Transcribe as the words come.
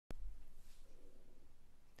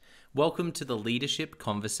Welcome to the Leadership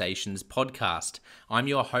Conversations podcast. I'm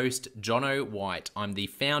your host, Jono White. I'm the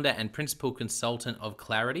founder and principal consultant of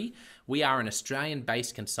Clarity. We are an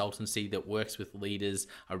Australian-based consultancy that works with leaders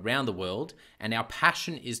around the world, and our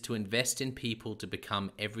passion is to invest in people to become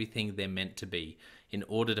everything they're meant to be in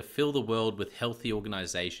order to fill the world with healthy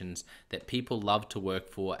organizations that people love to work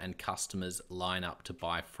for and customers line up to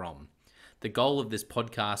buy from. The goal of this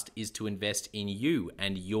podcast is to invest in you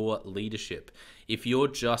and your leadership. If you're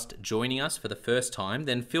just joining us for the first time,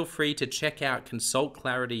 then feel free to check out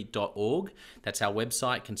consultclarity.org. That's our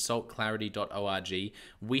website, consultclarity.org.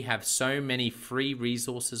 We have so many free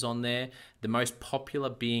resources on there, the most popular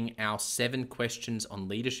being our 7 Questions on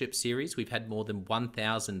Leadership series. We've had more than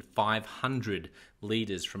 1,500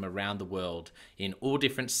 leaders from around the world in all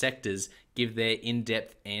different sectors give their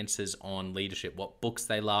in-depth answers on leadership, what books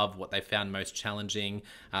they love, what they found most challenging,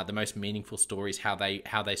 the most meaningful stories, how they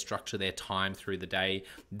structure their time through the day.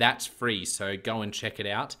 That's free, so go and check it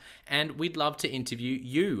out. And we'd love to interview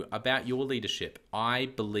you about your leadership. I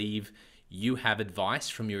believe you have advice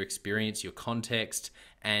from your experience, your context,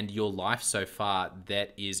 and your life so far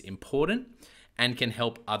that is important and can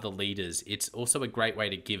help other leaders. It's also a great way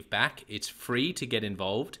to give back. It's free to get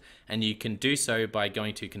involved, and you can do so by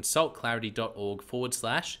going to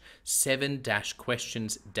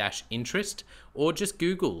consultclarity.org/7-questions-interest, or just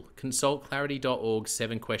Google consultclarity.org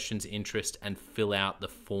 7 questions interest and fill out the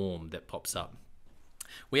form that pops up.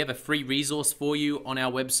 We have a free resource for you on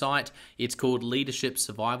our website. It's called Leadership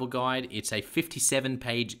Survival Guide. It's a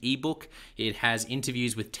 57-page ebook. It has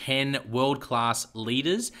interviews with 10 world-class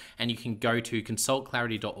leaders, and you can go to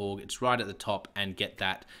consultclarity.org. It's right at the top, and get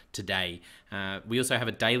that today. We also have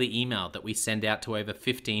a daily email that we send out to over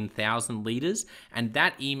 15,000 leaders, and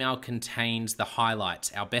that email contains the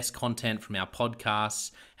highlights, our best content from our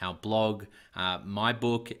podcasts, our blog, my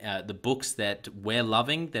book, the books that we're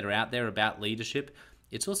loving that are out there about leadership.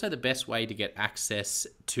 It's also the best way to get access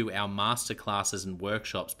to our masterclasses and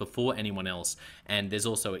workshops before anyone else. And there's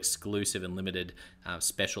also exclusive and limited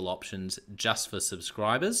special options just for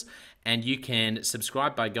subscribers. And you can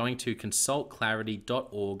subscribe by going to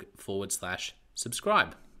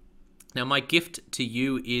consultclarity.org/subscribe. Now, my gift to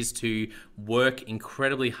you is to work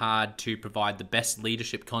incredibly hard to provide the best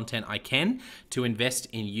leadership content I can to invest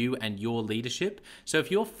in you and your leadership. So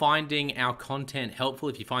if you're finding our content helpful,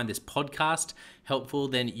 if you find this podcast helpful,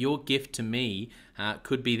 then your gift to me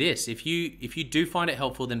could be this. If you do find it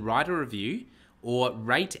helpful, then write a review or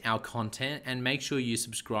rate our content and make sure you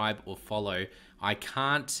subscribe or follow. I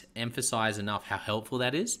can't emphasize enough how helpful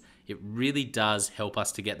that is. It really does help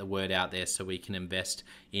us to get the word out there so we can invest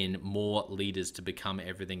in more leaders to become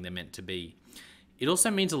everything they're meant to be. It also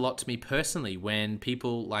means a lot to me personally when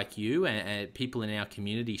people like you and people in our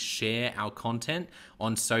community share our content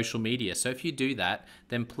on social media. So if you do that,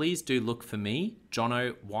 then please do look for me,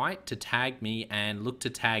 Jono White, to tag me, and look to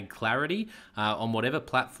tag Clarity on whatever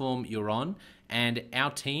platform you're on. And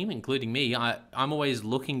our team, including me, I'm always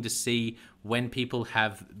looking to see when people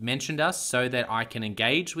have mentioned us so that I can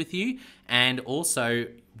engage with you. And also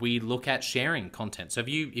we look at sharing content. So if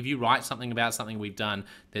you write something about something we've done,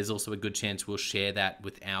 there's also a good chance we'll share that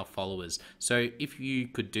with our followers. So if you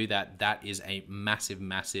could do that, that is a massive,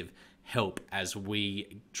 massive help as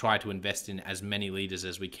we try to invest in as many leaders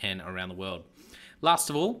as we can around the world. Last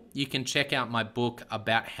of all, you can check out my book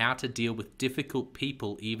about how to deal with difficult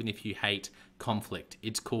people even if you hate conflict.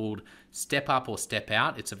 It's called Step Up or Step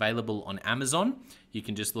Out. It's available on Amazon. You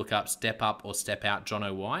can just look up Step Up or Step Out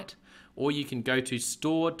Jono White, or you can go to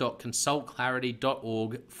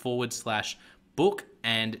store.consultclarity.org/book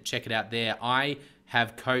and check it out there. I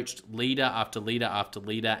have coached leader after leader after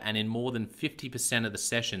leader, and in more than 50% of the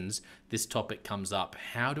sessions, this topic comes up.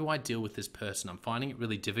 How do I deal with this person? I'm finding it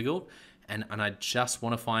really difficult, and I just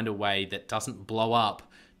want to find a way that doesn't blow up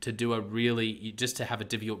to do just to have a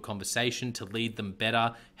difficult conversation, to lead them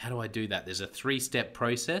better. How do I do that? There's a 3-step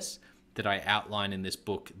process that I outline in this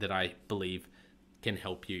book that I believe can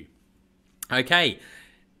help you. Okay,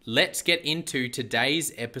 let's get into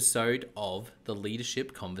today's episode of the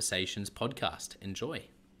Leadership Conversations podcast. Enjoy.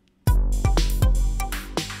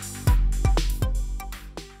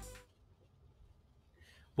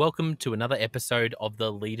 Welcome to another episode of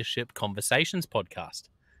the Leadership Conversations podcast.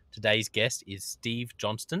 Today's guest is Steve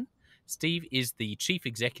Johnston. Steve is the Chief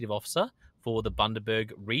Executive Officer for the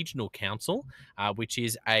Bundaberg Regional Council, which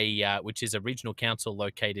is a regional council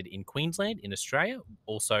located in Queensland, in Australia.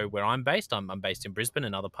 Also, where I'm based, I'm based in Brisbane,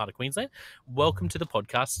 another part of Queensland. Welcome to the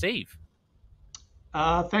podcast, Steve.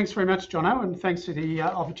 Thanks very much, Jono, and thanks for the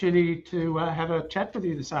opportunity to have a chat with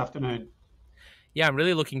you this afternoon. Yeah, I'm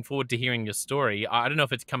really looking forward to hearing your story. I don't know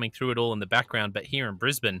if it's coming through at all in the background, but here in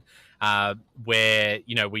Brisbane, where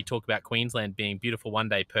we talk about Queensland being beautiful one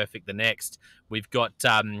day, perfect the next, we've got.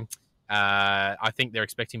 I think they're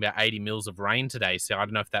expecting about 80 mils of rain today, so I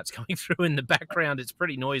don't know if that's coming through in the background. It's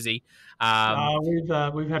pretty noisy.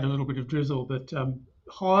 We've had a little bit of drizzle, but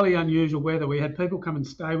highly unusual weather. We had people come and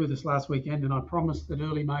stay with us last weekend, and I promised that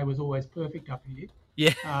early May was always perfect up here,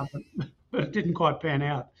 Yeah, uh, but it didn't quite pan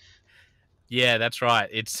out. yeah, that's right.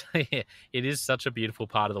 It's it is such a beautiful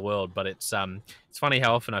part of the world, but it's funny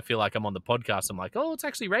how often I feel like I'm on the podcast. I'm like, oh, it's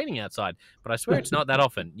actually raining outside, but I swear it's not that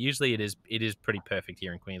often. Usually, it is pretty perfect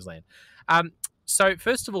here in Queensland. Um, so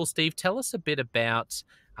first of all, Steve, tell us a bit about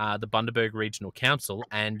the Bundaberg Regional Council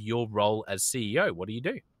and your role as CEO. What do you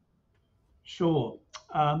do? Sure.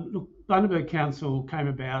 Look, Bundaberg Council came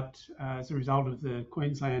about as a result of the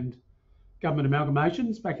Queensland Government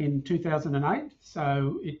amalgamations back in 2008.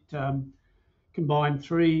 So it combined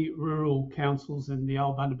three rural councils and the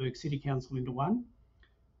old Bundaberg City Council into one,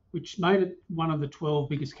 which made it one of the 12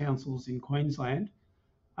 biggest councils in Queensland.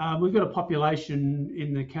 We've got a population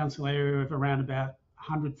in the council area of around about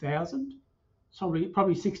 100,000.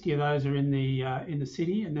 Probably 60 of those are in the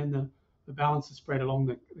city, and then the balance is spread along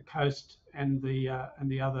the coast and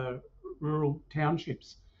the other rural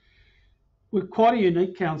townships. We're quite a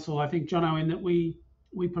unique council, I think, Jono, in that we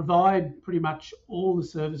provide pretty much all the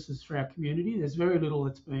services for our community. There's very little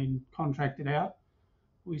that's been contracted out.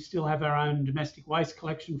 We still have our own domestic waste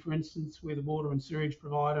collection, for instance. We're the water and sewage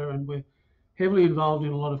provider, and we're heavily involved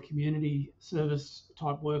in a lot of community service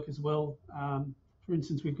type work as well. For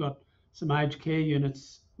instance, we've got some aged care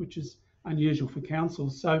units, which is unusual for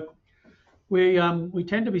councils. So we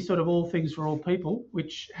tend to be sort of all things for all people,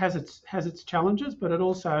 which has its challenges, but it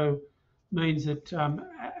also means that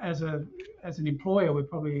as an employer, we're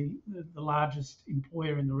probably the largest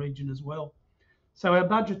employer in the region as well. So our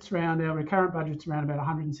recurrent budget's around about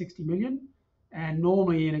 160 million, and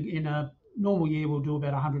normally in a normal year we'll do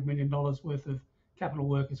about $100 million worth of capital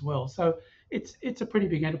work as well. So it's a pretty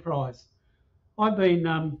big enterprise. I've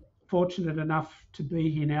been fortunate enough to be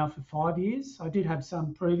here now for 5 years. I did have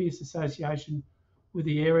some previous association with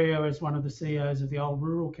the area as one of the CEOs of the old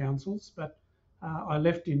rural councils, but I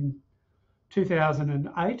left in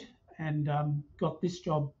 2008 and got this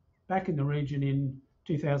job back in the region in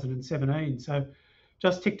 2017. So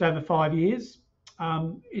just ticked over 5 years.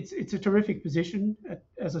 It's a terrific position.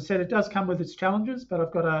 As I said, it does come with its challenges, but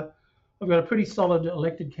I've got a pretty solid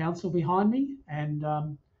elected council behind me, and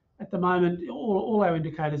at the moment, all our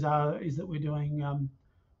indicators is that we're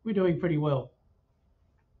doing pretty well.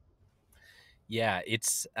 Yeah,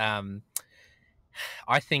 it's.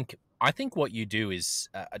 I think what you do is,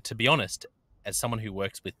 to be honest, as someone who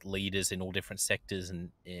works with leaders in all different sectors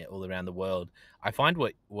and all around the world, I find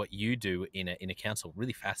what you do in a council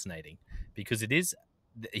really fascinating, because it is.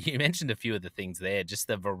 You mentioned a few of the things there, just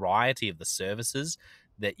the variety of the services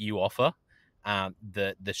that you offer,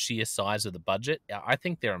 the sheer size of the budget. I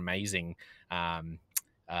think they're amazing.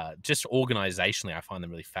 Just organizationally, I find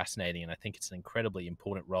them really fascinating, and I think it's an incredibly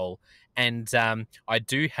important role. And I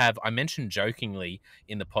mentioned jokingly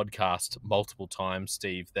in the podcast multiple times,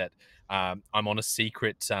 Steve, that I'm on a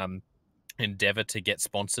secret endeavor to get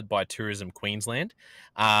sponsored by Tourism Queensland.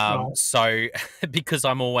 Right. So because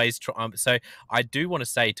I'm always so I do want to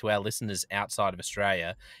say to our listeners outside of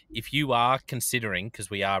Australia, if you are considering, because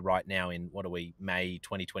we are right now in, what are we, May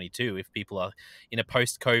 2022, if people are in a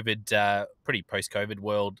pretty post-COVID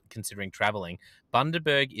world considering traveling,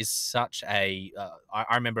 Bundaberg is such a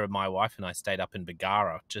I remember my wife and I stayed up in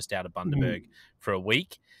Bargara, just out of Bundaberg, for a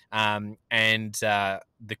week. And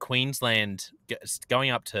the Queensland,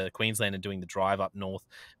 going up to Queensland and doing the drive up north,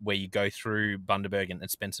 where you go through Bundaberg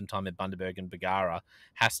and spend some time at Bundaberg and Bargara,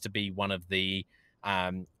 has to be one of the.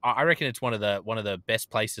 I reckon it's one of the best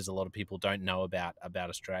places a lot of people don't know about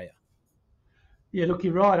Australia. Yeah, look,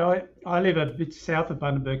 you're right. I live a bit south of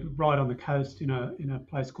Bundaberg, right on the coast, in a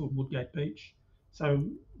place called Woodgate Beach. So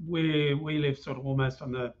we live sort of almost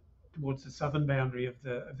towards the southern boundary of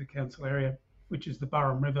the council area, which is the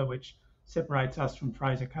Burrum River, which separates us from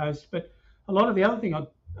Fraser Coast. But a lot of the other thing a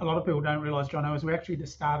lot of people don't realise, Jono, is we're actually the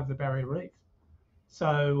start of the Barrier Reef.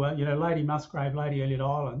 So Lady Musgrave, Lady Elliot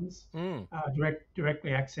Islands,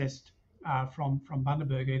 directly accessed from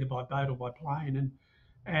Bundaberg, either by boat or by plane,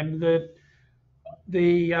 and the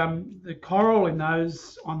coral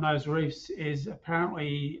on those reefs is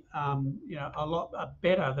apparently a lot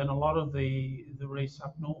better than a lot of the reefs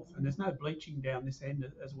up north, and there's no bleaching down this end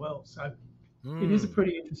as well. So it is a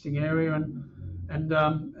pretty interesting area, and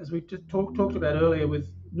as we just talked about earlier, with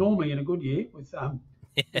normally in a good year with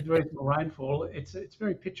reasonable rainfall, it's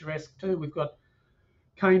very picturesque too. We've got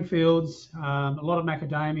cane fields, a lot of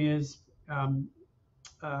macadamias,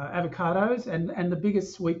 avocados, and the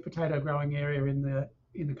biggest sweet potato growing area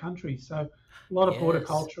in the country. So a lot of Yes.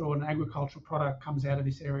 horticultural and agricultural product comes out of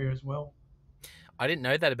this area as well. I didn't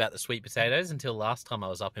know that about the sweet potatoes until last time I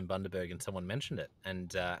was up in Bundaberg and someone mentioned it.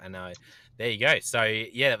 And there you go. So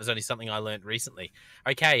yeah, that was only something I learned recently.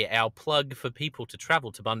 Okay, our plug for people to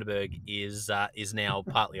travel to Bundaberg is now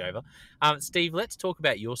partly over. Steve, let's talk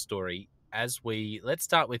about your story. Let's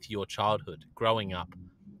start with your childhood, growing up.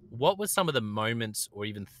 What were some of the moments or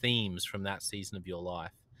even themes from that season of your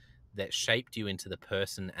life that shaped you into the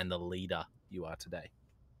person and the leader you are today?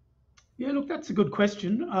 Yeah, look, that's a good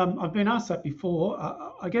question. I've been asked that before.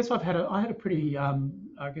 I guess I had a pretty,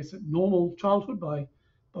 I guess, a normal childhood by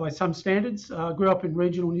some standards. Grew up in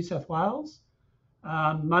regional New South Wales.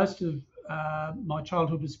 Most of my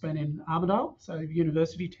childhood was spent in Armidale, so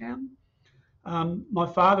university town. My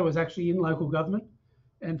father was actually in local government,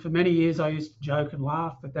 and for many years I used to joke and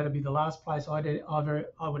laugh that that'd be the last place I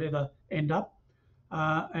would ever end up.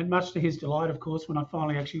 And much to his delight, of course, when I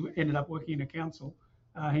finally actually ended up working in a council,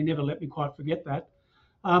 he never let me quite forget that.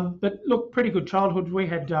 But look, pretty good childhood. We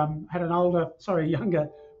had a younger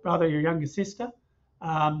brother, a younger sister.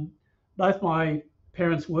 Um, Both my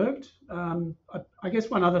parents worked. I guess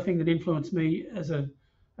one other thing that influenced me as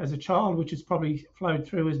a child, which has probably flowed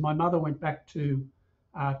through, is my mother went back to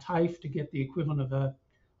TAFE to get the equivalent of a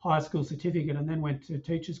high school certificate, and then went to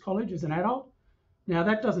teachers college as an adult. Now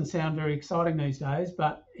that doesn't sound very exciting these days,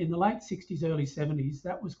 but in the late 60s, early 70s,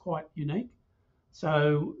 that was quite unique.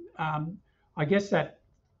 So I guess that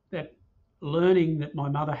learning that my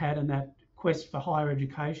mother had and that quest for higher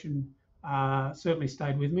education certainly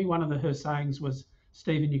stayed with me. One of her sayings was,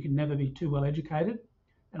 "Stephen, you can never be too well educated,"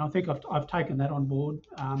 and I think I've taken that on board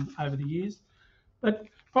over the years. But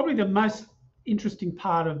probably the most interesting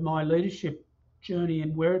part of my leadership journey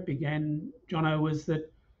and where it began, Jono, was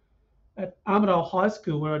that at Armidale High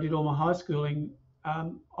School, where I did all my high schooling,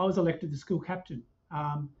 I was elected the school captain.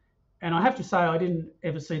 Um, and I have to say, I didn't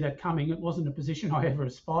ever see that coming. It wasn't a position I ever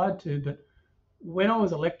aspired to. But when I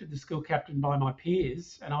was elected the school captain by my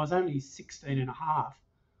peers, and I was only 16 and a half,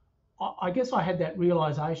 I guess I had that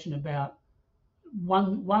realisation about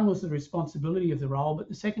one was the responsibility of the role, but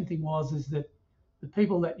the second thing is that the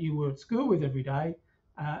people that you were at school with every day,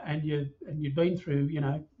 and you'd been through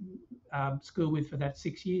school with for that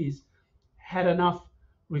 6 years, had enough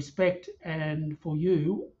respect and for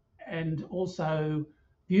you, and also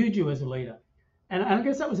viewed you as a leader. And I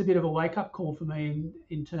guess that was a bit of a wake up call for me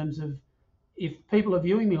in terms of, if people are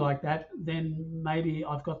viewing me like that, then maybe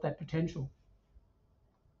I've got that potential.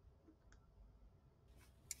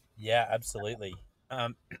 Yeah, absolutely.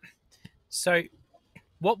 So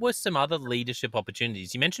what were some other leadership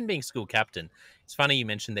opportunities? You mentioned being school captain. It's funny you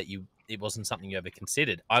mentioned that it wasn't something you ever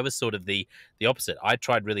considered. I was sort of the opposite. I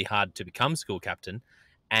tried really hard to become school captain,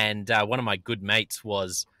 and one of my good mates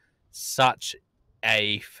was such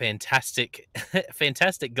a fantastic,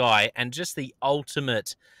 fantastic guy, and just the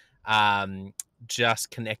ultimate,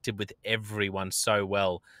 just connected with everyone so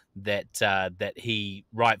well that he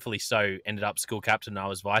rightfully so ended up school captain and I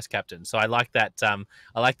was vice captain. So I like that.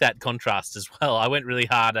 I like that contrast as well. I went really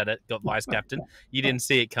hard at it, got vice captain. You didn't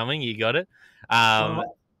see it coming, you got it. Um,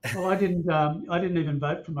 Well, well, I didn't. I didn't even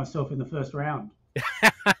vote for myself in the first round.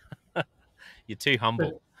 you're too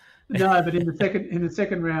humble. But no, but in the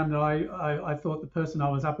second round, I thought the person I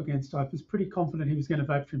was up against, I was pretty confident he was going to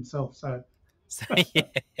vote for himself. So So, yeah.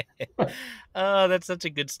 Oh, that's such a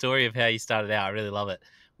good story of how you started out. I really love it.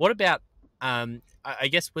 What about, I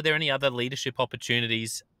guess, were there any other leadership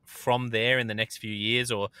opportunities from there in the next few years,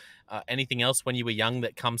 or anything else when you were young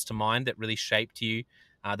that comes to mind that really shaped you?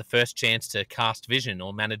 The first chance to cast vision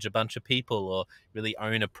or manage a bunch of people or really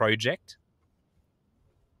own a project?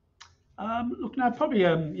 look, no, probably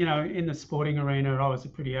in the sporting arena, I was a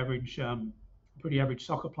pretty average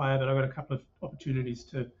soccer player, but I got a couple of opportunities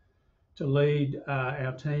to lead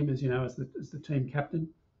our team as the team captain,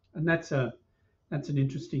 and that's an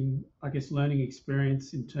interesting, I guess, learning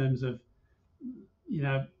experience in terms of you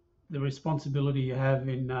know the responsibility you have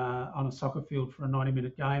in on a soccer field for a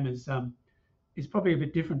 90-minute game is probably a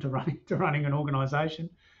bit different to running an organisation.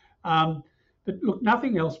 Um, but look,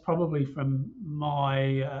 nothing else probably from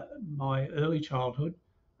my early childhood,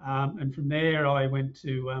 and from there I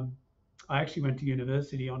actually went to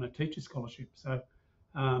university on a teacher scholarship. So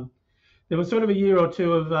um, there was sort of a year or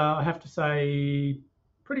two of, I have to say,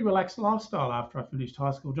 pretty relaxed lifestyle after I finished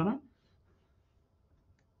high school, Jono.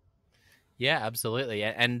 Yeah, absolutely.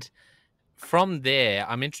 And from there,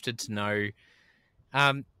 I'm interested to know,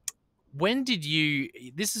 um, When did you?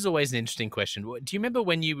 This is always an interesting question. Do you remember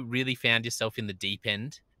when you really found yourself in the deep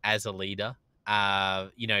end as a leader?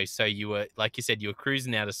 So you were, like you said, you were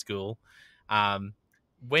cruising out of school. Um,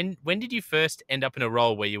 when did you first end up in a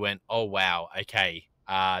role where you went, oh wow, okay,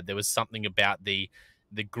 there was something about the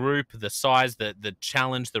group, the size, the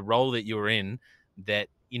challenge, the role that you were in, that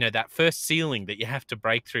that first ceiling that you have to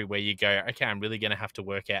break through, where you go, okay, I'm really going to have to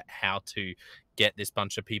work out how to get this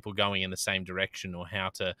bunch of people going in the same direction, or how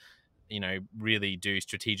to really do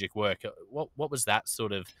strategic work. What was that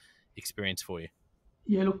sort of experience for you?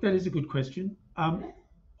 Yeah, look, that is a good question.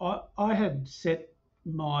 I had set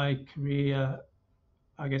my career,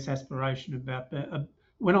 I guess, aspiration about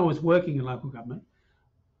when I was working in local government.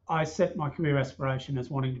 I set my career aspiration as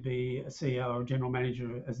wanting to be a CEO or a general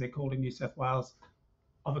manager, as they're called in New South Wales,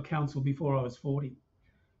 of a council before I was 40.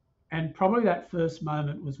 And probably that first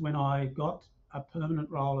moment was when I got a permanent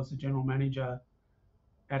role as a general manager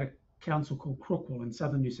at a council called Crookwell in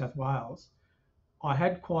southern New South Wales. I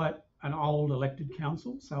had quite an old elected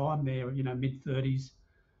council, so I'm there, mid 30s,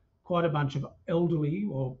 quite a bunch of elderly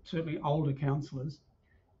or certainly older councillors.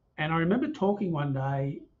 And I remember talking one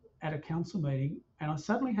day at a council meeting, and I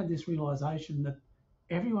suddenly had this realization that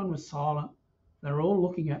everyone was silent. They were all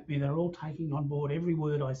looking at me, they were all taking on board every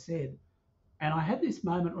word I said. And I had this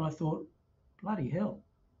moment where I thought, bloody hell,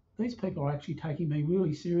 these people are actually taking me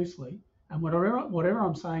really seriously. And whatever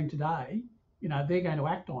I'm saying today, they're going to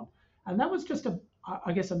act on. And that was just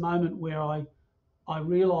I guess, a moment where I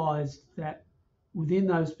realised that within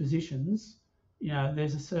those positions,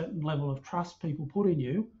 there's a certain level of trust people put in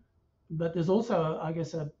you, but there's also, I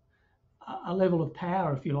guess, a level of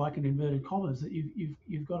power, if you like, in inverted commas, that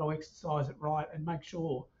you've got to exercise it right and make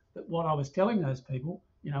sure that what I was telling those people,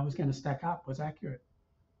 was going to stack up, was accurate.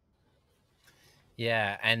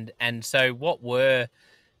 Yeah, and so what were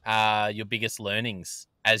your biggest learnings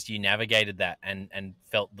as you navigated that, and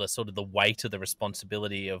felt the sort of the weight of the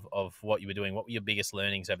responsibility of what you were doing? What were your biggest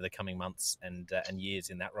learnings over the coming months and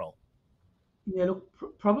years in that role? Yeah,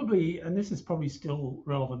 look, probably, and this is probably still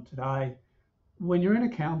relevant today. When you're in a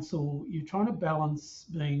council, you're trying to balance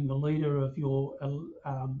being the leader of your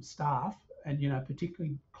staff, and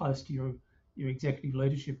particularly close to your executive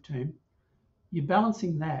leadership team. You're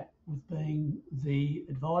balancing that with being the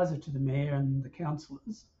advisor to the mayor and the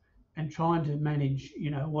councillors, and trying to manage,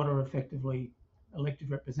 what are effectively elected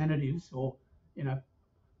representatives, or you know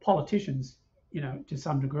politicians, to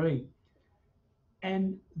some degree.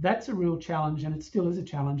 And that's a real challenge, and it still is a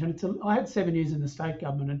challenge. And I had 7 years in the state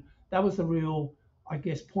government, and that was the real, I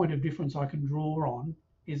guess, point of difference I can draw on,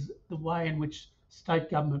 is the way in which state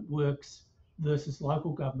government works versus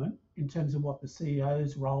local government in terms of what the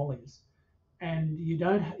CEO's role is. And you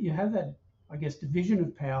have that, I guess, division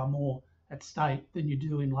of power more at state than you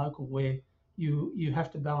do in local, where you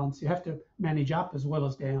have to balance, you have to manage up as well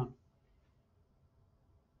as down.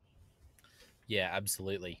 Yeah,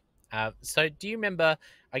 absolutely. So, do you remember,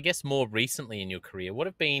 I guess, more recently in your career, what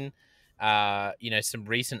have been, some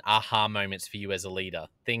recent aha moments for you as a leader?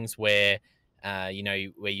 Things where,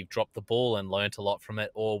 where you've dropped the ball and learnt a lot from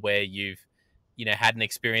it, or where you've, had an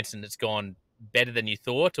experience and it's gone better than you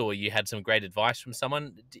thought, or you had some great advice from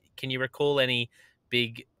someone. Can you recall any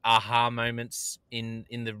big aha moments in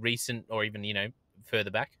the recent, or even further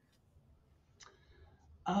back?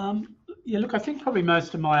 Yeah, look, I think probably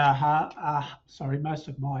most of my aha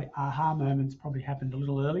moments probably happened a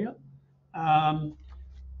little earlier. Um,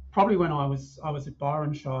 Probably when I was at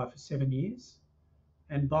Byron Shire for 7 years,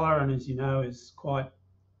 and Byron, as you know, is quite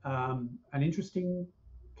an interesting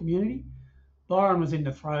community. Byron was in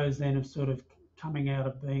the throes then of sort of coming out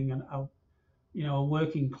of being a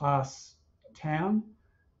working class town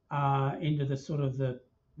into the sort of the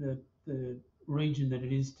region that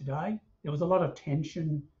it is today. There was a lot of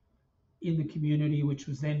tension in the community, which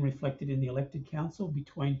was then reflected in the elected council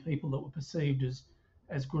between people that were perceived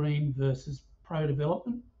as green versus pro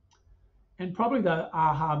development. And probably the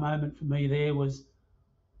aha moment for me there was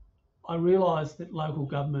I realised that local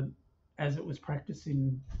government, as it was practiced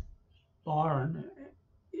in Byron,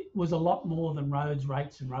 it was a lot more than roads,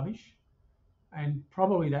 rates, and rubbish. And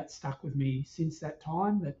probably that stuck with me since that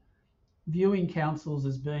time, that viewing councils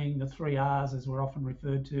as being the three R's, as we're often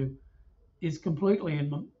referred to, is completely,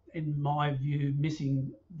 in my view,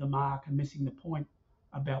 missing the mark and missing the point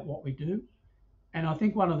about what we do. And I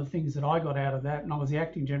think one of the things that I got out of that, and I was the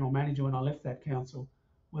acting general manager when I left that council,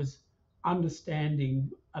 was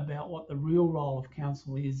understanding about what the real role of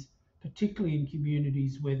council is, particularly in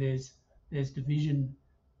communities where there's division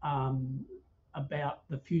um, about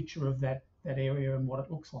the future of that area and what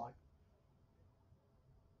it looks like.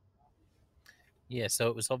 Yeah, so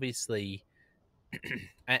it was obviously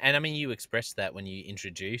And I mean, you expressed that when you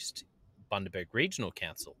introduced Bundaberg Regional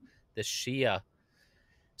Council. The sheer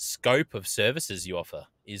scope of services you offer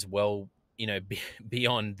is well,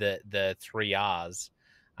 beyond the three R's.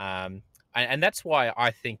 And that's why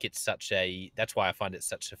I think that's why I find it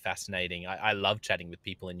such a fascinating. I love chatting with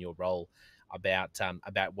people in your role about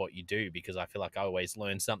what you do, because I feel like I always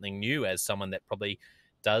learn something new as someone that probably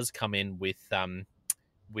does come in with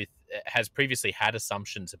has previously had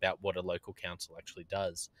assumptions about what a local council actually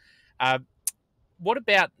does. Uh, what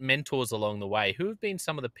about mentors along the way? Who have been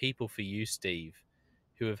some of the people for you, Steve,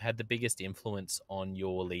 who have had the biggest influence on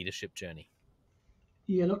your leadership journey?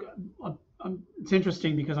 Yeah, look, it's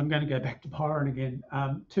interesting because I'm going to go back to Byron again.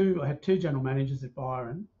 I had two general managers at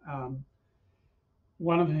Byron,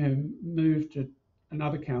 one of whom moved to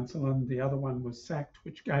another council and the other one was sacked,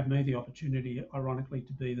 which gave me the opportunity, ironically,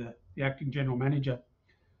 to be the acting general manager.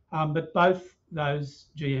 But both those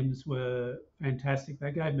GMs were fantastic.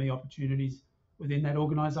 They gave me opportunities within that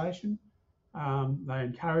organisation. They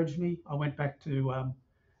encouraged me. I went back to,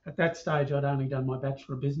 at that stage, I'd only done my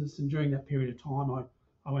Bachelor of Business, and during that period of time,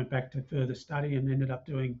 I went back to further study and ended up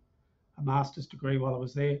doing a master's degree while I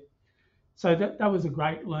was there. So that was a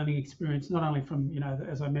great learning experience, not only from,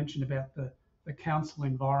 as I mentioned about the council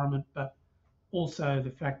environment, but also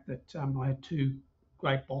the fact that I had two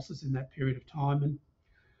great bosses in that period of time. And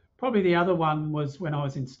probably the other one was when I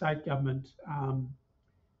was in state government,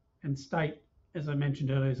 and state, as I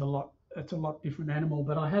mentioned earlier, it's a lot different animal.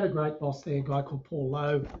 But I had a great boss there, a guy called Paul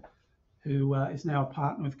Lowe, who is now a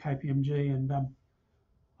partner with KPMG, and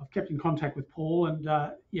I've kept in contact with Paul. And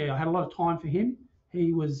yeah, I had a lot of time for him.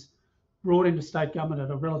 He was brought into state government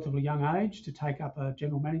at a relatively young age to take up a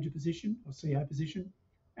general manager position or CEO position,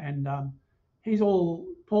 and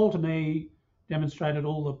Paul to me demonstrated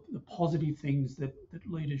all the positive things that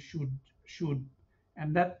leaders should,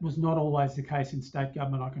 and that was not always the case in state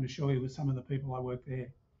government. I can assure you, with some of the people I work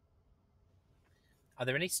there. Are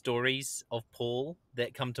there any stories of Paul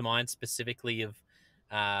that come to mind specifically of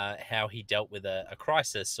how he dealt with a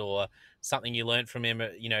crisis, or something you learned from him,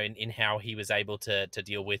 in how he was able to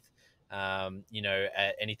deal with,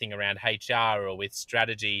 anything around HR or with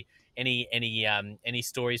strategy? Any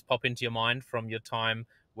stories pop into your mind from your time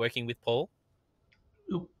working with Paul?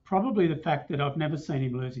 Look, probably the fact that I've never seen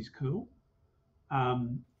him lose his cool,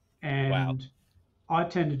 um, Wow. and I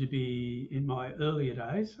tended to be, in my earlier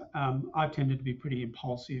days, I tended to be pretty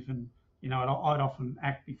impulsive, and I'd often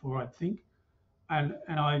act before I'd think. And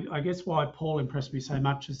I guess why Paul impressed me so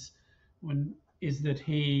much is that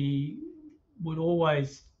he would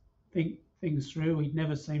always think things through. He'd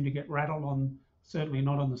never seem to get rattled on, certainly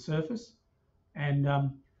not on the surface, and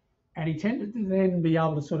he tended to then be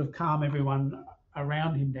able to sort of calm everyone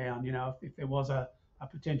around him down. If there was a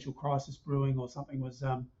potential crisis brewing or something was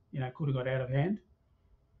could have got out of hand.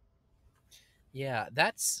 Yeah,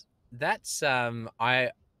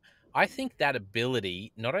 I think that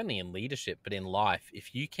ability, not only in leadership but in life,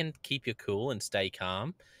 if you can keep your cool and stay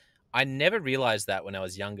calm. I never realized that when I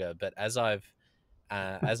was younger, but as I've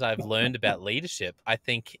learned about leadership, I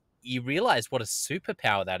think you realize what a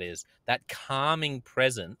superpower that is. That calming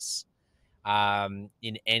presence,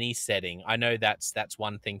 in any setting. I know that's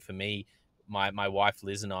one thing for me. My wife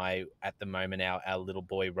Liz and I, at the moment, our little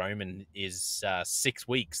boy Roman is 6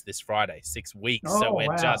 weeks this Friday. 6 weeks, so Oh we're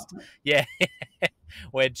wow! just, yeah,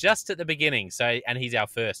 we're just at the beginning. So, and he's our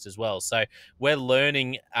first as well. So we're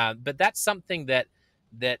learning. But that's something that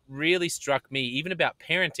really struck me, even about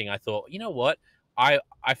parenting. I thought, you know what, I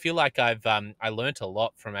feel like I learnt a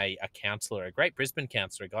lot from a counsellor, a great Brisbane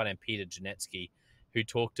counsellor, a guy named Peter Janetsky, who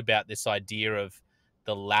talked about this idea of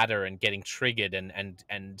the ladder and getting triggered,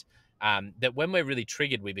 and that when we're really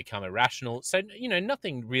triggered, we become irrational. So,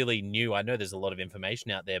 nothing really new. I know there's a lot of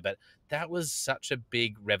information out there, but that was such a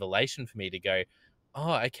big revelation for me to go,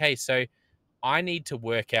 oh, okay, so I need to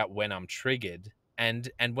work out when I'm triggered. And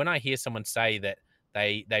when I hear someone say that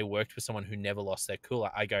they worked with someone who never lost their cool,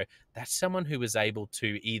 I go, that's someone who was able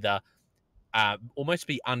to either almost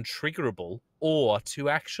be untriggerable, or to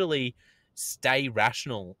actually stay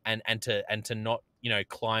rational and to not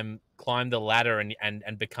climb the ladder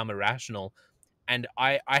and become irrational. And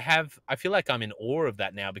I feel like I'm in awe of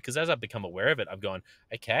that now, because as I've become aware of it, I've gone,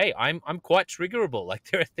 okay, I'm quite triggerable. Like,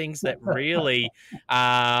 there are things that really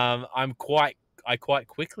I quite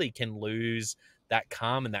quickly can lose that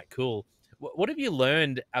calm and that cool. What have you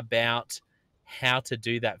learned about how to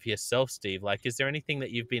do that for yourself, Steve? Like, is there anything that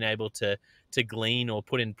you've been able to glean or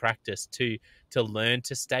put in practice to learn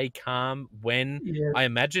to stay calm when, Yeah. I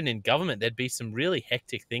imagine, in government there'd be some really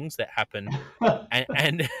hectic things that happen,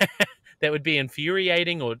 and that would be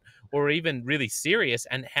infuriating, or even really serious?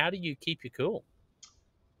 And how do you keep your cool?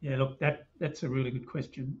 Yeah, look, that's a really good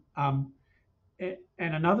question. And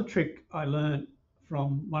another trick I learned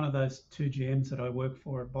from one of those two GMs that I worked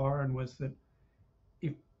for at Byron was that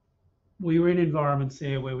if we were in environments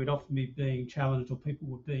there where we'd often be being challenged or people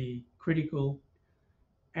would be critical,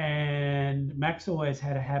 and Max always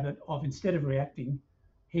had a habit of, instead of reacting,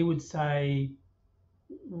 he would say,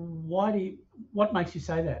 "Why do you? What makes you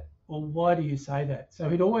say that? Or why do you say that?" So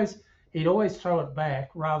he'd always throw it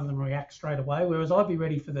back rather than react straight away. Whereas I'd be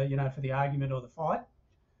ready for the argument or the fight,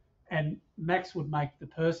 and Max would make the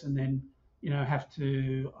person then have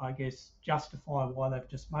to, I guess, justify why they've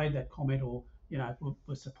just made that comment, or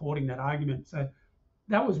were supporting that argument. So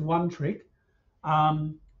that was one trick.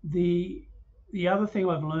 The other thing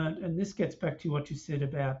I've learned, and this gets back to what you said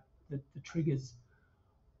about the triggers.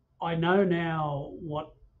 I know now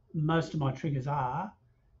what most of my triggers are,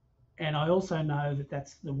 and I also know that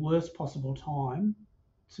that's the worst possible time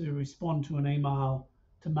to respond to an email,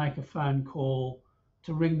 to make a phone call,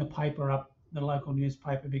 to ring the paper up, the local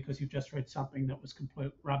newspaper, because you've just read something that was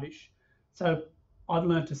complete rubbish. So I've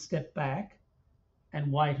learned to step back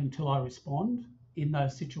and wait until I respond in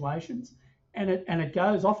those situations. And it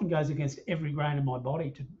often goes against every grain of my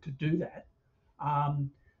body to do that.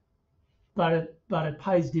 Um, but it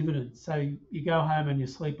pays dividends. So you go home and you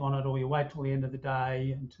sleep on it, or you wait till the end of the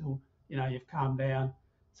day until you've calmed down.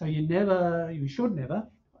 So you should never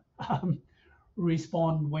um,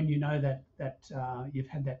 respond when you know that you've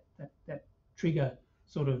had that trigger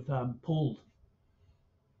sort of pulled.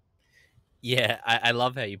 Yeah, I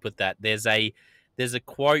love how you put that. There's a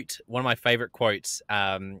quote, one of my favorite quotes,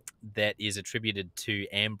 that is attributed to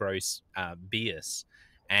Ambrose Bierce,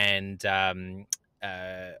 and the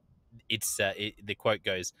quote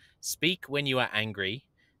goes, "Speak when you are angry,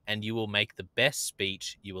 and you will make the best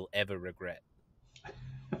speech you will ever regret."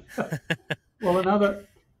 Well, another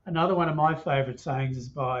one of my favourite sayings is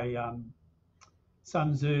by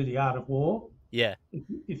Sun Tzu, The Art of War. Yeah.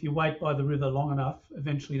 If you wait by the river long enough,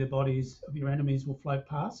 eventually the bodies of your enemies will float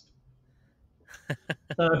past.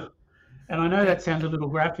 So, and I know that sounds a little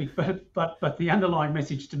graphic, but the underlying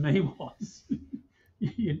message to me was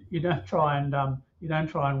you don't try and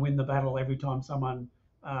win the battle every time someone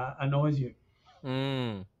annoys you.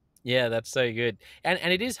 Mm. Yeah, that's so good. And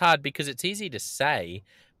it is hard because it's easy to say,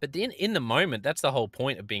 but then in the moment, that's the whole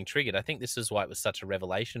point of being triggered. I think this is why it was such a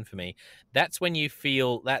revelation for me. That's when you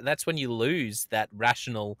feel that's when you lose that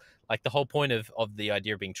rational, like the whole point of the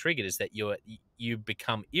idea of being triggered is that you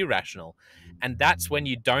become irrational. And that's when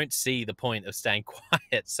you don't see the point of staying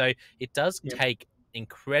quiet. So it does Yep. take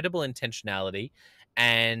incredible intentionality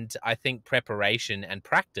and I think preparation and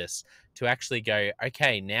practice to actually go,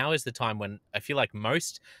 okay, now is the time when I feel like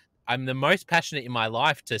I'm the most passionate in my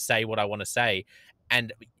life to say what I want to say.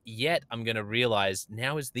 And yet I'm going to realize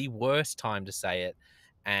now is the worst time to say it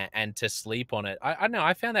and to sleep on it. I know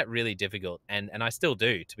I found that really difficult and I still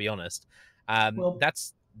do, to be honest. Well,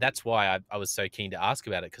 That's why I was so keen to ask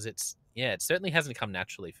about it because it certainly hasn't come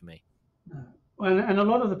naturally for me. no. And a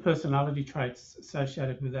lot of the personality traits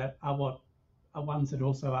associated with that are ones that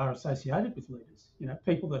also are associated with leaders.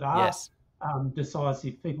 People that are Yes.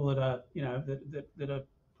 decisive, people that are that are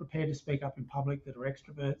prepared to speak up in public, that are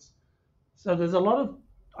extroverts. So there's a lot of,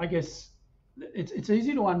 I guess, it's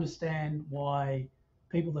easy to understand why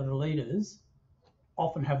people that are leaders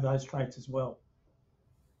often have those traits as well.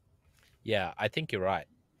 Yeah, I think you're right.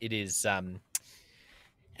 It is and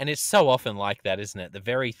it's so often like that, isn't it? The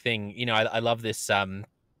very thing, I love this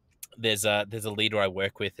there's a leader I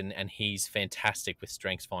work with, and he's fantastic with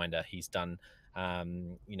StrengthsFinder. He's done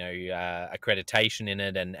accreditation in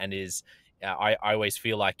it, and is I always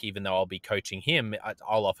feel like even though I'll be coaching him,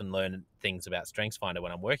 I'll often learn things about StrengthsFinder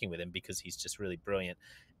when I'm working with him because he's just really brilliant.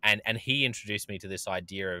 And he introduced me to this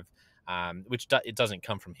idea of it doesn't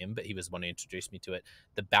come from him, but he was the one who introduced me to it,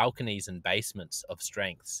 the balconies and basements of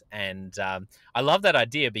strengths. And I love that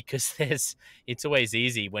idea because it's always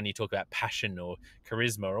easy when you talk about passion or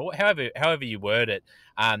charisma or however you word it.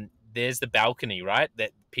 There's the balcony, right?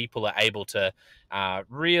 That people are able to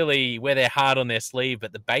really wear their heart on their sleeve,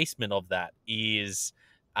 but the basement of that is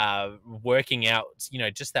working out,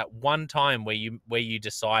 just that one time where you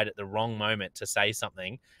decide at the wrong moment to say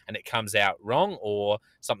something and it comes out wrong, or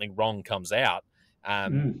something wrong comes out,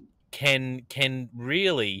 Mm. can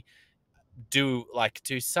really do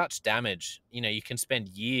such damage. You can spend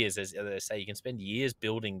years, as I say, you can spend years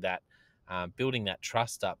building that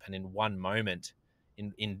trust up, and in one moment,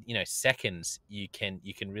 in seconds, you can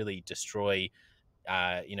really destroy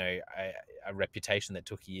a reputation that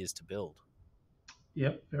took years to build.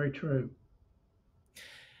 Yep, very true.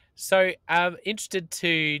 So I'm interested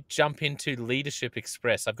to jump into Leadership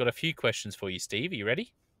Express. I've got a few questions for you, Steve. Are you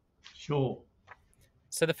ready? Sure.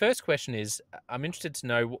 So the first question is, I'm interested to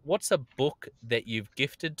know what's a book that you've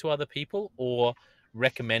gifted to other people or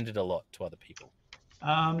recommended a lot to other people?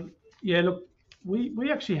 Yeah, look,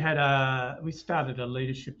 we actually we started a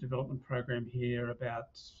leadership development program here about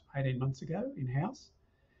 18 months ago in-house.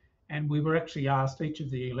 And we were actually asked, each of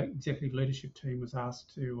the executive leadership team was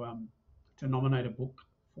asked to nominate a book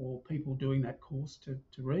for people doing that course to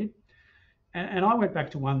read. And I went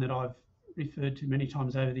back to one that I've referred to many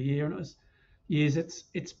times over the year, and it was years.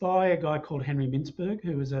 It's by a guy called Henry Mintzberg,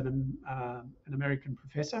 who was an American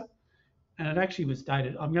professor, and it actually was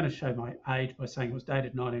dated. I'm going to show my age by saying it was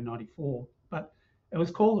dated 1994, but it was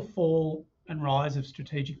called The Fall and Rise of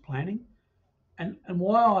Strategic Planning. And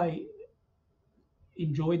why I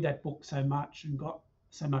enjoyed that book so much and got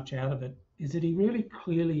so much out of it is that he really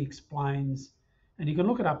clearly explains, and you can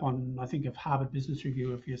look it up on, I think, of Harvard Business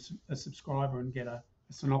Review if you're a subscriber and get a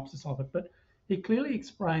synopsis of it. But he clearly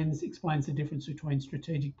explains the difference between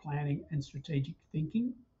strategic planning and strategic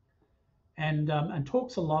thinking, and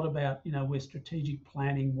talks a lot about where strategic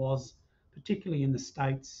planning was, particularly in the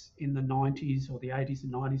States in the 90s or the 80s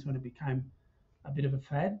and 90s when it became a bit of a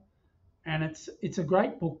fad. And it's a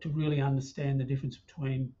great book to really understand the difference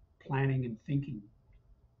between planning and thinking.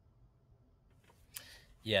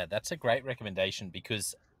 Yeah, that's a great recommendation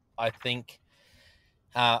because I think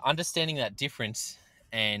understanding that difference,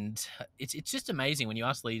 and it's just amazing when you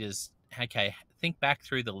ask leaders, okay, think back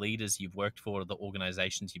through the leaders you've worked for, the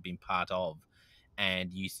organizations you've been part of,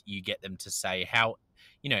 and you get them to say how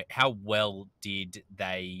well did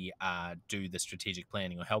they do the strategic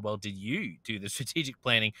planning, or how well did you do the strategic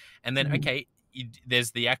planning, and then Mm. okay,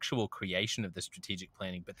 there's the actual creation of the strategic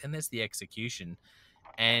planning, but then there's the execution,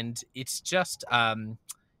 and it's just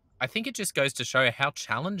I think it just goes to show how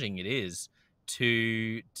challenging it is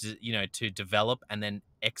to develop and then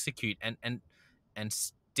execute and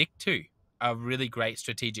stick to a really great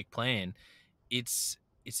strategic plan. It's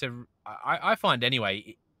it's a I, I find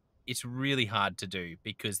anyway it's really hard to do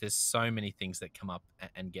because there's so many things that come up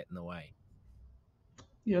and get in the way.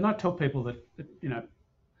 Yeah, and I tell people that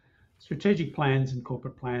strategic plans and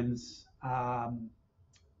corporate plans are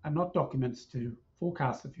not documents to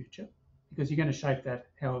forecast the future because you're going to shape that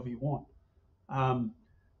however you want. Um,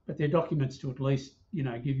 but they're documents to at least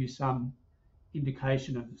give you some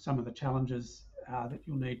indication of some of the challenges that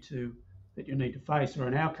you'll need to face, or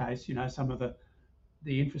in our case, some of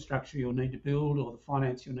the infrastructure you'll need to build or the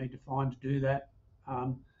finance you'll need to find to do that.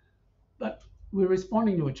 Um, but we're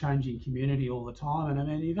responding to a changing community all the time, and I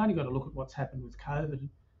mean, you've only got to look at what's happened with COVID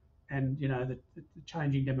and the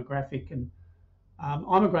changing demographic. And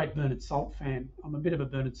I'm a great Bernard Salt fan. I'm a bit of a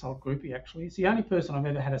Bernard Salt groupie, actually. It's the only person I've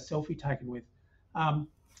ever had a selfie taken with.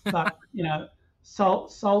 But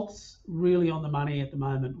Salt's really on the money at the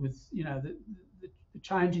moment with the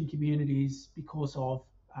change in communities because of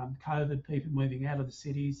COVID, people moving out of the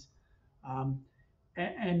cities, um,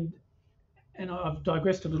 and I've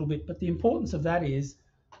digressed a little bit, but the importance of that is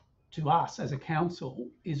to us as a council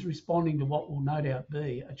is responding to what will no doubt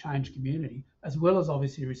be a changed community, as well as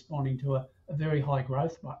obviously responding to a very high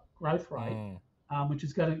growth rate, Mm. which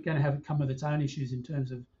is going to have come with its own issues in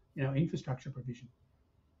terms of infrastructure provision.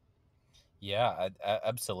 Yeah,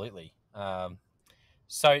 absolutely.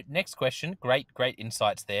 So next question, great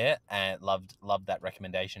insights there, and loved that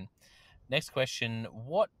recommendation. Next question,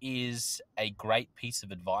 what is a great piece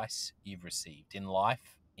of advice you've received in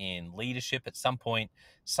life, in leadership? At some point,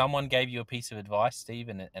 someone gave you a piece of advice, Steve,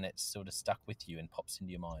 and it sort of stuck with you and pops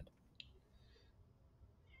into your mind.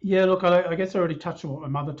 Yeah, look, I guess I already touched on what my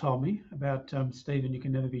mother told me about Stephen. You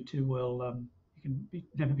can never be too well.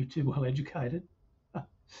 Never be too well educated.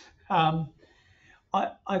 um,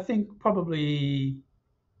 I think probably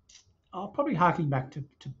harking back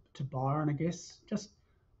to Byron, I guess, just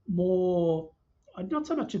more, not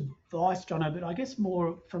so much advice, Jono, but I guess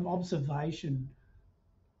more from observation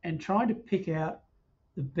and trying to pick out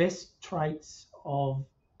the best traits of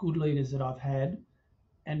good leaders that I've had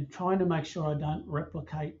and trying to make sure I don't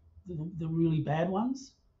replicate the really bad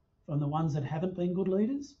ones from the ones that haven't been good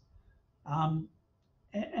leaders. Um,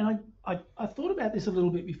 and I thought about this a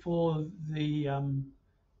little bit before you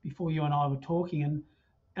and I were talking,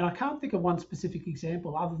 and I can't think of one specific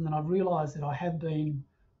example other than I've realised that I have been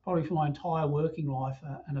probably for my entire working life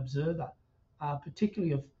an observer,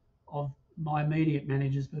 particularly of my immediate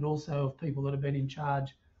managers, but also of people that have been in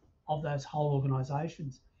charge of those whole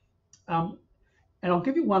organisations. Um, and I'll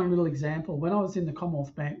give you one little example. When I was in the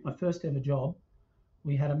Commonwealth Bank, my first ever job,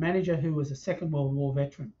 we had a manager who was a Second World War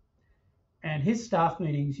veteran, and his staff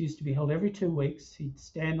meetings used to be held every 2 weeks. He'd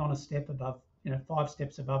stand on a step above, 5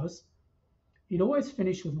 steps above us. He'd always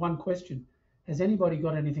finish with one question. has anybody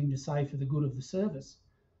got anything to say for the good of the service?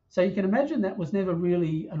 So you can imagine that was never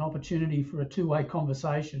really an opportunity for a two-way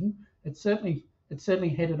conversation. It certainly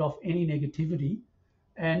headed off any negativity,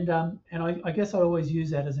 and I guess I always use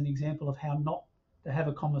that as an example of how not to have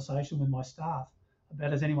a conversation with my staff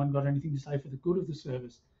about has anyone got anything to say for the good of the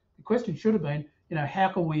service. The question should have been, how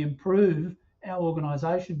can we improve our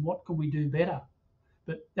organisation? What can we do better?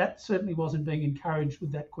 But that certainly wasn't being encouraged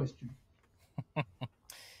with that question.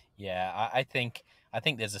 Yeah, I think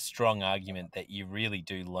there's a strong argument that you really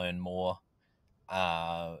do learn more,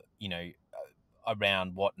 around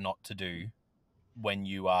what not to do when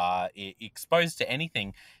you are exposed to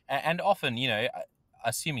anything, and often,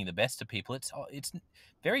 assuming the best of people, it's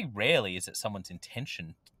very rarely is it someone's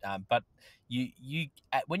intention, but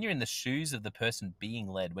when you're in the shoes of the person being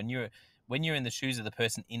led, when you're in the shoes of the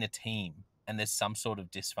person in a team, and there's some sort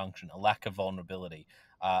of dysfunction, a lack of vulnerability,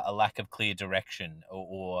 a lack of clear direction,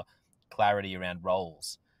 or clarity around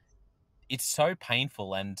roles, it's so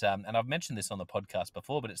painful. And I've mentioned this on the podcast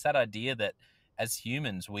before, but it's that idea that as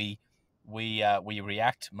humans we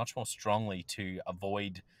react much more strongly to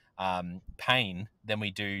avoid pain than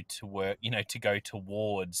we do to work, to go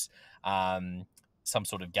towards some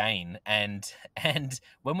sort of gain. And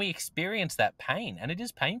when we experience that pain, and it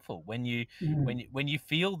is painful when you Mm. when you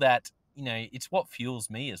feel that, it's what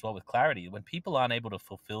fuels me as well with clarity. When people aren't able to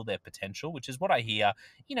fulfill their potential, which is what I hear,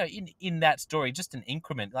 in that story, just an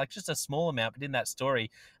increment, like just a small amount, but in that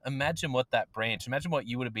story, imagine what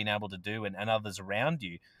you would have been able to do, and others around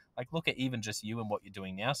you. Like, look at even just you and what you're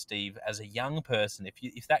doing now, Steve, as a young person.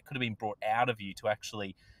 If that could have been brought out of you to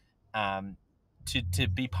actually to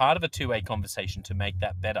be part of a two-way conversation to make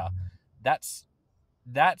that better, that's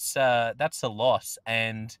that's a loss.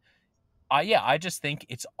 And I just think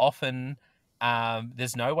it's often,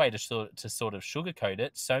 there's no way to sort of sugarcoat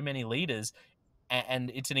it. So many leaders, and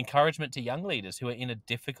it's an encouragement to young leaders who are in a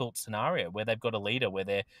difficult scenario where they've got a leader where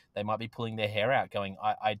they might be pulling their hair out, going,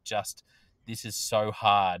 I just, this is so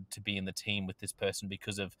hard to be in the team with this person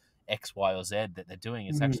because of X, Y, or Z that they're doing.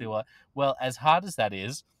 It's Mm. actually, well, as hard as that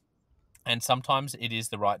is, and sometimes it is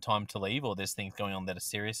the right time to leave, or there's things going on that are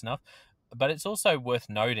serious enough. But it's also worth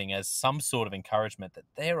noting as some sort of encouragement that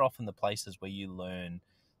they're often the places where you learn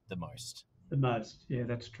the most. The most, yeah,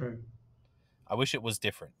 that's true. I wish it was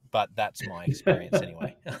different, but that's my experience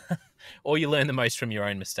anyway. Or you learn the most from your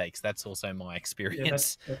own mistakes. That's also my Yeah,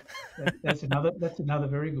 experience. that's another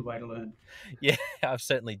very good way to learn. Yeah, I've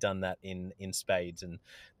certainly done that in spades, and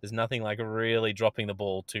there's nothing like really dropping the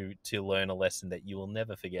ball to learn a lesson that you will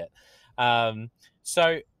never forget.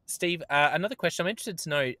 So, Steve, another question I'm interested to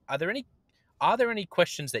know: are there any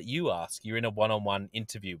questions that you ask? You're in a one-on-one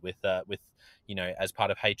interview with as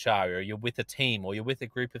part of HR, or you're with a team, or you're with a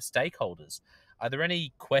group of stakeholders. Are there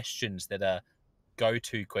any questions that are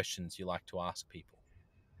go-to questions you like to ask people?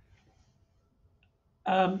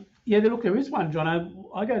 Yeah, look, there is one, John.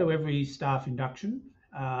 I go to every staff induction.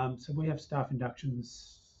 So we have staff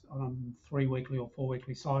inductions on 3 weekly or 4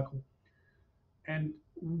 weekly cycle. And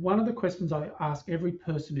one of the questions I ask every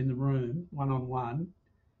person in the room, one on one,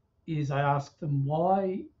 is I ask them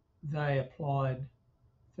why they applied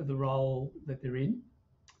for the role that they're in,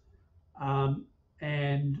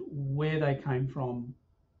 and where they came from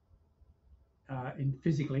in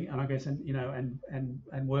physically, and I guess, and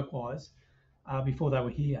work wise, before they were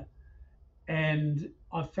here. And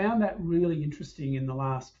I've found that really interesting in the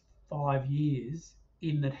last 5 years,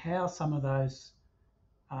 in that how some of those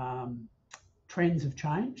um, trends have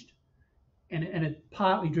changed, and it's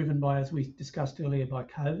partly driven by, as we discussed earlier, by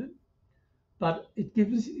COVID. But it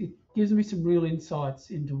gives me some real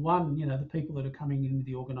insights into, one, the people that are coming into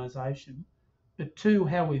the organisation, but two,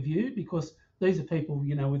 how we're viewed, because these are people,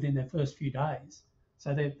 within their first few days,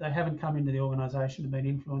 so they haven't come into the organisation and been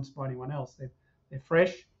influenced by anyone else. They're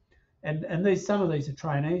fresh, and some of these are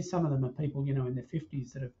trainees, some of them are people, in their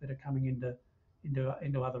 50s that are coming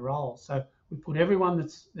into other roles. So we put everyone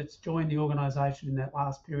that's joined the organisation in that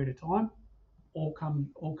last period of time, all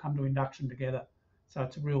come to induction together. So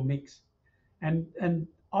it's a real mix. And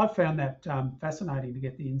I found that fascinating to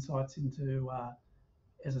get the insights into,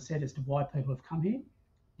 as I said, as to why people have come here.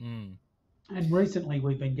 Mm. And recently,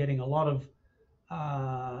 we've been getting a lot of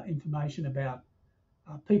information about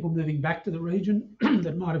people moving back to the region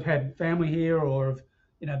that might have had family here, or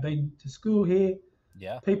have been to school here.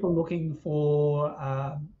 Yeah. People looking for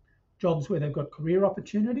jobs where they've got career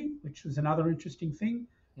opportunity, which was another interesting thing.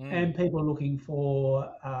 Mm. And people looking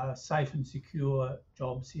for safe and secure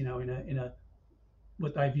jobs, in a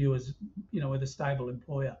what they view as, with a stable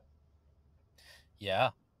employer.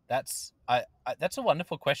 Yeah, that's a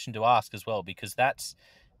wonderful question to ask as well, because that's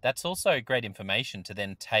also great information to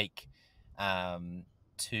then take,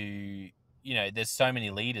 to, there's so many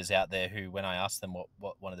leaders out there who, when I ask them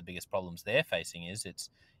what one of the biggest problems they're facing is, it's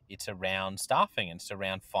around staffing, and it's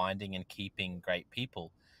around finding and keeping great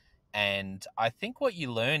people. And I think what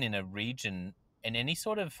you learn in a region, in any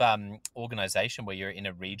sort of organization where you're in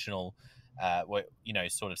a regional,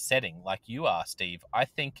 sort of setting like you are, Steve, I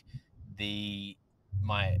think it'd be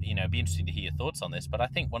interesting to hear your thoughts on this, but I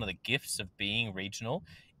think one of the gifts of being regional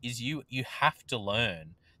is you have to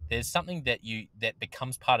learn. There's something that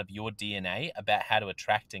becomes part of your DNA about how to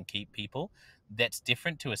attract and keep people that's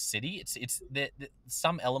different to a city. It's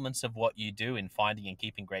some elements of what you do in finding and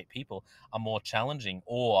keeping great people are more challenging,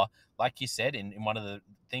 or like you said, in one of the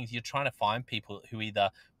things, you're trying to find people who either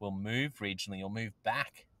will move regionally or move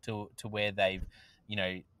back to where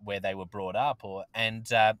where they were brought up,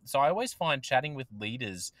 so I always find chatting with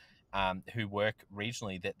leaders who work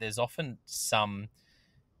regionally that there's often some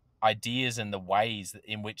ideas and the ways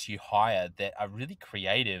in which you hire that are really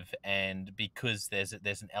creative, and because there's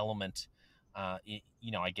an element, I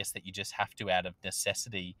guess, that you just have to out of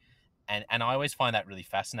necessity, and I always find that really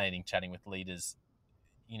fascinating chatting with leaders.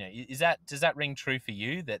 Does that ring true for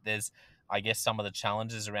you, that there's, I guess, some of the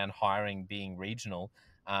challenges around hiring being regional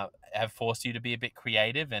have forced you to be a bit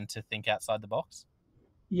creative and to think outside the box?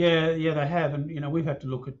 Yeah, yeah, they have, and we've had to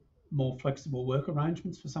look at more flexible work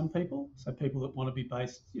arrangements for some people. So people that want to be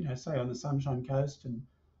based, say on the Sunshine Coast,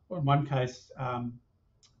 or in one case, a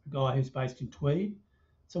guy who's based in Tweed.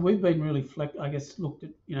 So we've been really looked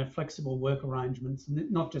at flexible work arrangements, and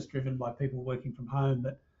not just driven by people working from home,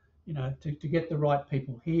 but to get the right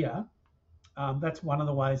people here. That's one of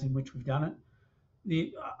the ways in which we've done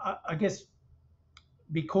it. I guess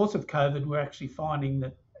because of COVID, we're actually finding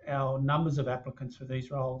that our numbers of applicants for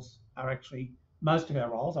these roles are actually, most of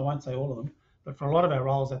our roles, I won't say all of them, but for a lot of our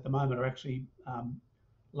roles at the moment are actually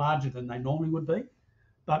larger than they normally would be.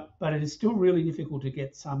 But it is still really difficult to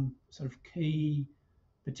get some sort of key,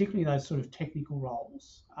 particularly those sort of technical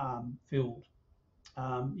roles filled,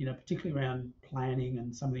 particularly around planning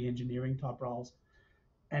and some of the engineering type roles.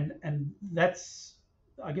 And that's,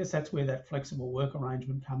 I guess that's where that flexible work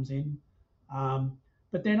arrangement comes in.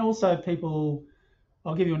 But then also people,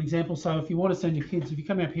 I'll give you an example. So if you want to send your kids, if you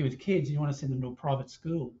come out here with kids and you want to send them to a private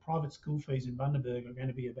school fees in Bundaberg are going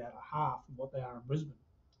to be about a half of what they are in Brisbane.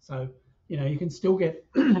 So, you can still get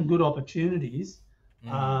good opportunities,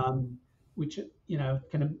 which,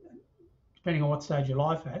 can, depending on what stage of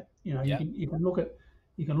life at, you can look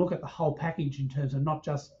at the whole package in terms of not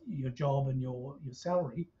just your job and your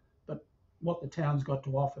salary, but what the town's got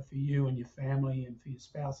to offer for you and your family and for your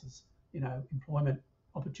spouse's, employment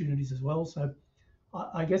opportunities as well. So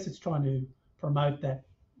I guess it's trying to promote that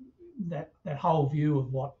whole view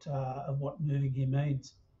of what moving here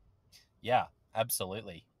means. Yeah,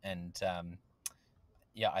 absolutely. And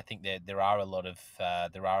I think there are a lot of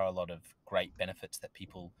great benefits that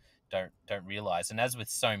people don't realize. And as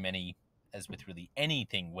with really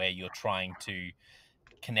anything where you're trying to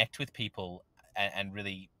connect with people and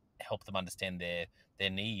really help them understand their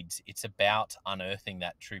needs, it's about unearthing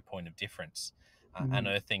that true point of difference,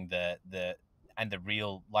 unearthing the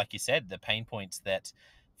real, like you said, the pain points that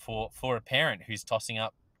for a parent who's tossing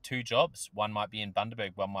up two jobs, one might be in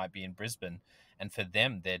Bundaberg, one might be in Brisbane, and for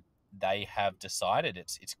them they have decided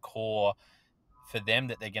it's core for them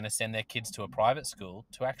that they're going to send their kids to a private school,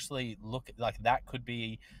 to actually look like that could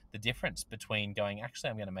be the difference between going, actually,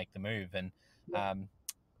 I'm going to make the move. And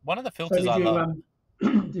one of the So filters I love.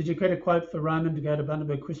 did you get a quote for Roman to go to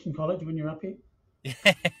Bundaberg Christian College when you're up here?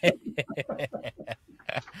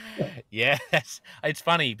 Yes, it's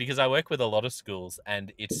funny because I work with a lot of schools,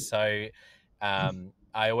 and it's so I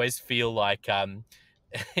always feel like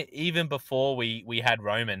even before we had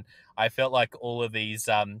Roman, I felt like all of these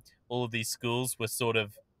schools were sort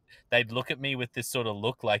of, they'd look at me with this sort of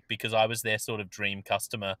look, like, because I was their sort of dream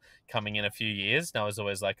customer coming in a few years, and I was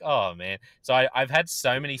always like, oh man. So I've had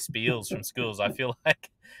so many spiels from schools. I feel like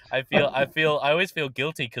I always feel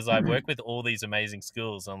guilty because I've worked with all these amazing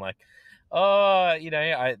schools. I'm like, oh,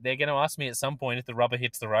 they're going to ask me at some point, if the rubber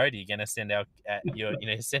hits the road, are you going to send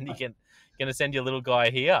going to send your little guy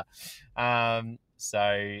here?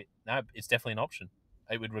 So no, it's definitely an option.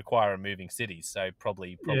 It would require a moving cities, so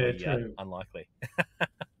probably unlikely.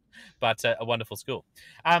 But a wonderful school.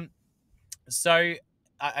 So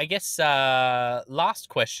I guess last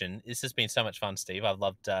question. This has been so much fun, Steve. I've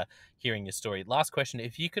loved hearing your story. Last question: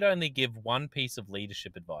 if you could only give one piece of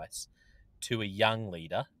leadership advice to a young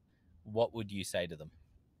leader, what would you say to them?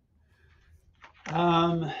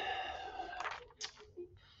 Can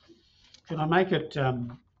I make it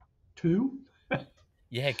two?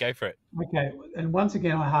 Yeah, go for it. Okay, and once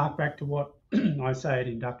again, I hark back to what I say at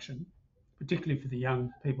induction. particularly for the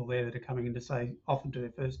young people there that are coming in to say often to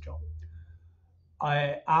their first job.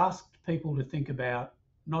 I asked people to think about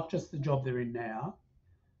not just the job they're in now,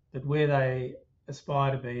 but where they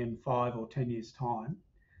aspire to be in 5 or 10 years' time,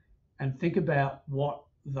 and think about what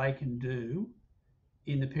they can do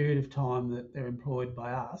in the period of time that they're employed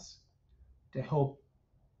by us to help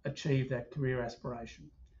achieve that career aspiration.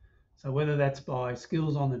 So whether that's by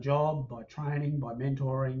skills on the job, by training, by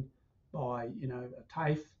mentoring, by a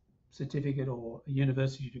TAFE certificate or a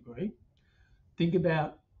university degree, think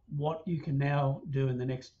about what you can now do in the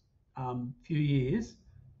next few years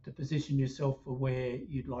to position yourself for where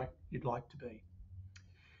you'd like to be.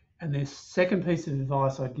 And the second piece of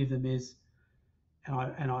advice I'd give them is,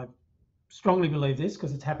 and I strongly believe this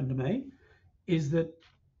because it's happened to me, is that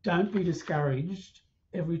don't be discouraged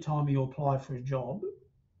every time you apply for a job,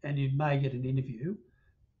 and you may get an interview,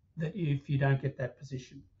 that if you don't get that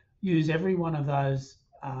position. Use every one of those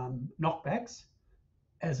knockbacks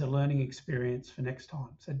as a learning experience for next time.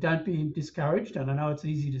 So don't be discouraged. And I know it's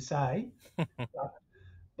easy to say,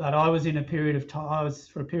 but I was in a period of time,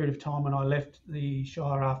 for a period of time when I left the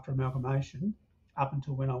Shire after amalgamation, up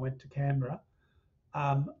until when I went to Canberra,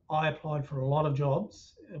 I applied for a lot of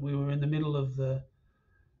jobs. We were in the middle of the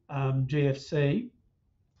GFC,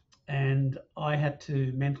 and I had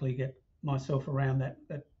to mentally get myself around that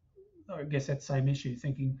I guess that same issue,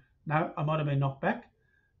 thinking, no, I might have been knocked back,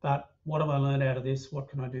 but what have I learned out of this? What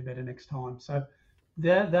can I do better next time? So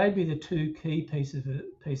they'd be the two key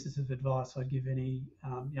pieces of advice I'd give any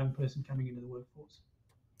young person coming into the workforce.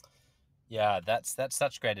 Yeah, that's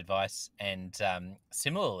such great advice. And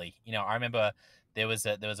similarly, I remember there was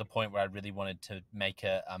a point where I really wanted to make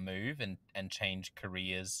a move and change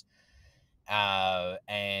careers.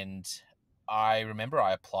 And I remember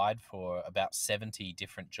I applied for about 70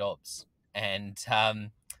 different jobs, and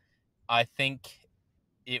I think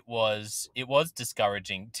it was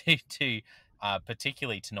discouraging to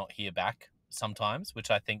particularly to not hear back sometimes,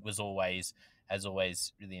 which I think has always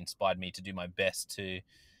really inspired me to do my best to,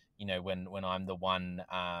 when I'm the one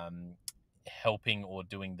helping or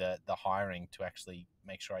doing the hiring, to actually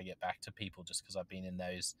make sure I get back to people, just because I've been in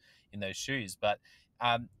those shoes. But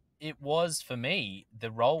it was, for me,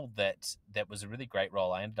 the role that was a really great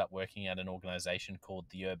role. I ended up working at an organisation called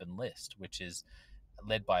the Urban List, which is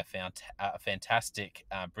led by a fantastic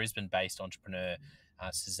Brisbane-based entrepreneur,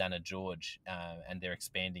 Susanna George, and they're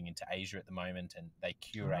expanding into Asia at the moment, and they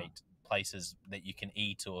curate places that you can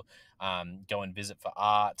eat or go and visit for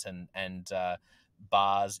art and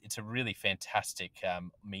bars. It's a really fantastic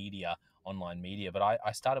online media. But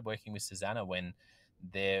I started working with Susanna when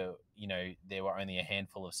there were only a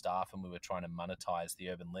handful of staff, and we were trying to monetize the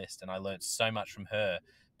Urban List, and I learned so much from her.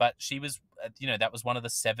 But she was, that was one of the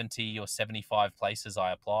 70 or 75 places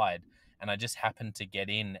I applied, and I just happened to get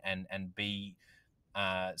in and be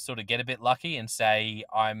sort of get a bit lucky and say,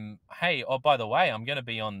 hey, oh, by the way, I'm going to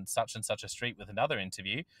be on such and such a street with another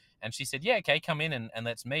interview. And she said, yeah, okay, come in and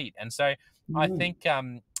let's meet. And so I think,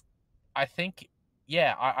 I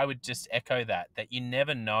would just echo that you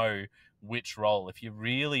never know which role, if you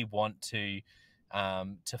really want to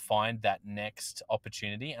find that next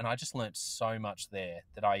opportunity. And I just learnt so much there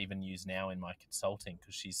that I even use now in my consulting,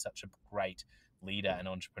 because she's such a great leader and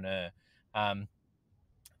entrepreneur.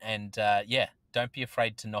 Don't be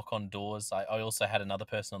afraid to knock on doors. I also had another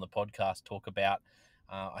person on the podcast talk about,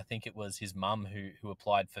 I think it was his mum who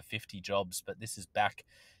applied for 50 jobs, but this is back,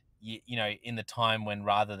 in the time when,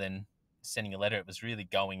 rather than sending a letter, it was really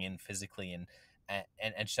going in physically, and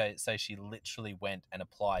so she literally went and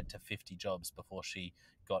applied to 50 jobs before she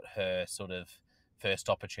got her sort of first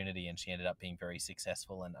opportunity, and she ended up being very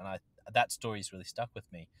successful. And that story's really stuck with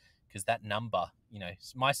me, because that number,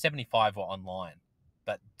 my 75 were online,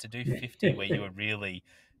 but to do 50 where you were really,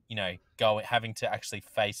 having to actually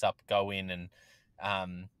face up, go in, and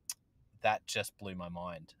that just blew my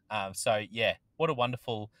mind. So yeah, what a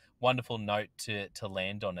wonderful note to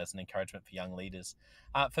land on as an encouragement for young leaders.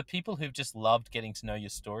 For people who've just loved getting to know your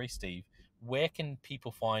story, Steve, where can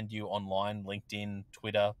people find you online? LinkedIn,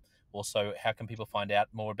 Twitter. Also, how can people find out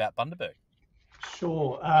more about Bundaberg?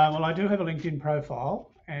 Sure. Well, I do have a LinkedIn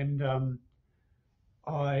profile, and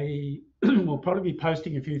I will probably be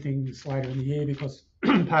posting a few things later in the year because,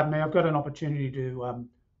 pardon me, I've got an opportunity to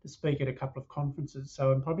speak at a couple of conferences.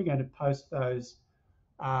 So I'm probably going to post those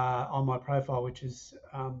on my profile, which is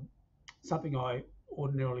something I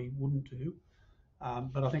ordinarily wouldn't do.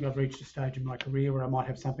 But I think I've reached a stage in my career where I might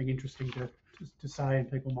have something interesting to say, and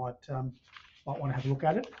people might want to have a look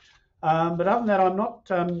at it. But other than that,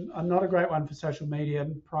 I'm not a great one for social media,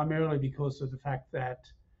 primarily because of the fact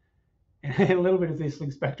that, and a little bit of this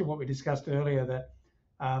links back to what we discussed earlier, that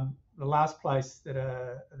The last place that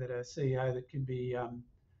a CEO that can be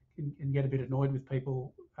can get a bit annoyed with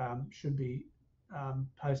people should be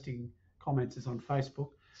posting comments is on Facebook.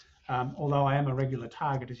 Although I am a regular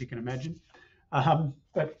target, as you can imagine.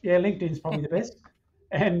 But yeah, LinkedIn's probably the best.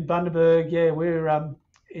 And Bundaberg, yeah, we're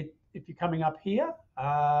if you're coming up here,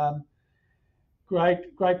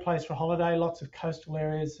 great place for holiday. Lots of coastal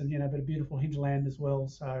areas, and but a beautiful hinterland as well.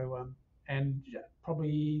 So and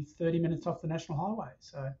probably 30 minutes off the national highway.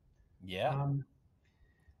 So yeah.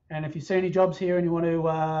 And if you see any jobs here and you want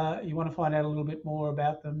to find out a little bit more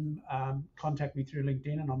about them, contact me through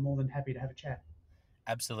LinkedIn, and I'm more than happy to have a chat.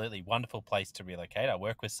 Absolutely. Wonderful place to relocate. I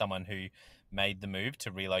work with someone who made the move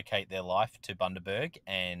to relocate their life to Bundaberg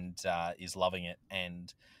and is loving it.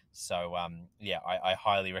 And so, I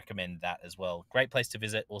highly recommend that as well. Great place to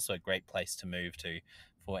visit. Also a great place to move to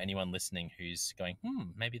for anyone listening who's going,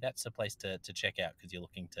 maybe that's a place to check out because you're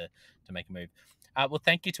looking to make a move. Well,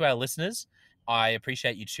 thank you to our listeners. I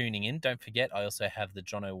appreciate you tuning in. Don't forget, I also have the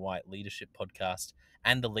John White Leadership Podcast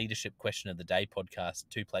and the Leadership Question of the Day podcast,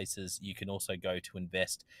 2 places you can also go to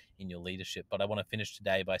invest in your leadership. But I want to finish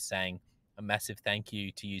today by saying a massive thank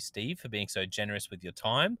you to you, Steve, for being so generous with your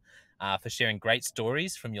time, for sharing great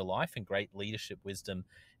stories from your life and great leadership wisdom,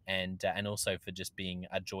 and also for just being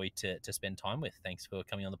a joy to spend time with. Thanks for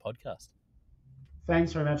coming on the podcast.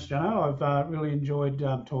 Thanks very much, Jono. I've really enjoyed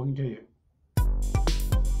talking to you.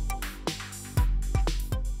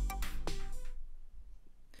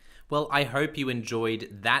 Well, I hope you enjoyed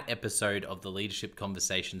that episode of the Leadership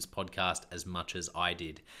Conversations podcast as much as I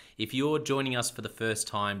did. If you're joining us for the first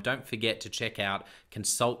time, don't forget to check out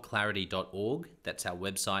consultclarity.org. That's our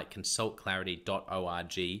website,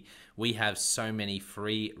 consultclarity.org. We have so many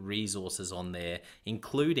free resources on there,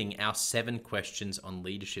 including our 7 Questions on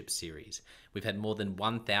Leadership series. We've had more than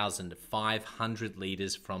 1,500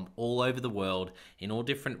 leaders from all over the world in all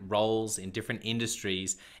different roles, in different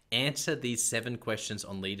industries, answer these 7 questions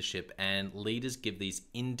on leadership, and leaders give these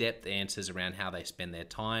in-depth answers around how they spend their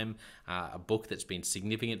time, a book that's been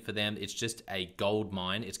significant for them. It's just a gold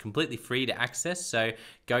mine. It's completely free to access, so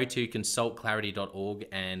go to consultclarity.org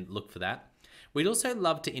and look for that. We'd also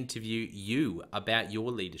love to interview you about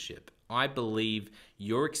your leadership. I believe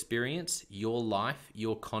your experience, your life,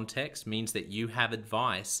 your context means that you have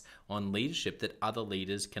advice on leadership that other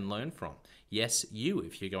leaders can learn from. Yes, you,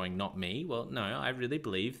 if you're going, not me. Well, no, I really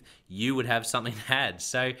believe you would have something to add.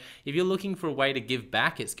 So if you're looking for a way to give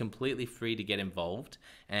back, it's completely free to get involved.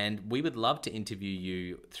 And we would love to interview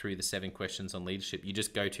you through the 7 Questions on Leadership. You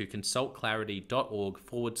just go to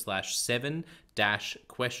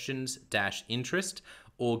consultclarity.org/7-questions-interest,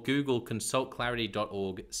 or Google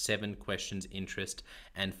consultclarity.org 7 questions interest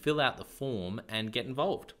and fill out the form and get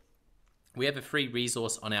involved. We have a free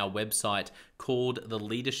resource on our website called the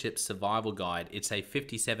Leadership Survival Guide. It's a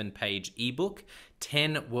 57-page ebook,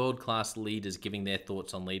 10 world-class leaders giving their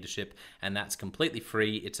thoughts on leadership, and that's completely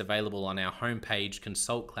free. It's available on our homepage,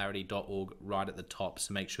 consultclarity.org, right at the top,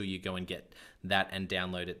 so make sure you go and get that and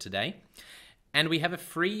download it today. And we have a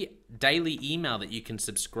free daily email that you can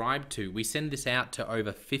subscribe to. We send this out to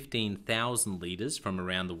over 15,000 leaders from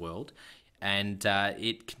around the world. And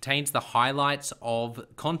it contains the highlights of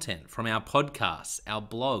content from our podcasts, our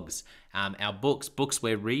blogs, our books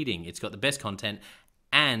we're reading. It's got the best content,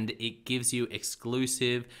 and it gives you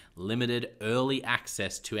exclusive, limited, early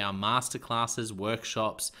access to our masterclasses,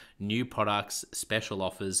 workshops, new products, special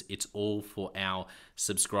offers. It's all for our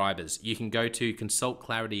subscribers. You can go to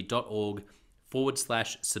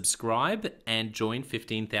consultclarity.org/subscribe and join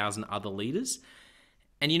 15,000 other leaders.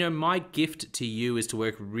 And my gift to you is to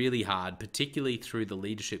work really hard, particularly through the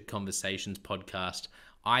Leadership Conversations podcast.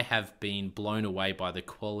 I have been blown away by the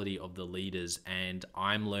quality of the leaders, and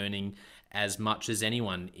I'm learning as much as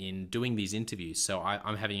anyone in doing these interviews. So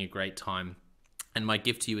I'm having a great time. And my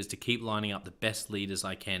gift to you is to keep lining up the best leaders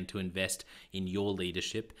I can to invest in your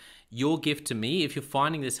leadership. Your gift to me, if you're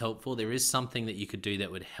finding this helpful, there is something that you could do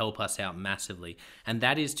that would help us out massively. And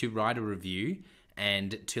that is to write a review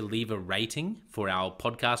and to leave a rating for our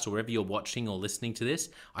podcast or wherever you're watching or listening to this.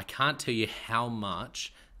 I can't tell you how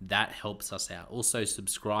much that helps us out. Also,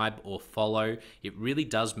 subscribe or follow. It really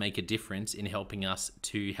does make a difference in helping us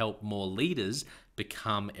to help more leaders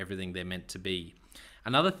become everything they're meant to be.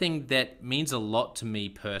 Another thing that means a lot to me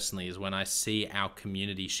personally is when I see our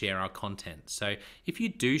community share our content. So if you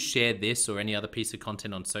do share this or any other piece of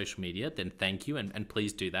content on social media, then thank you, and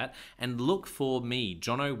please do that. And look for me,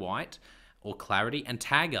 John White, or Clarity, and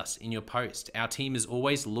tag us in your post. Our team is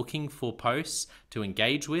always looking for posts to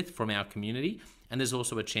engage with from our community, and there's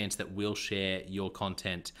also a chance that we'll share your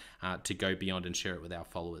content to go beyond and share it with our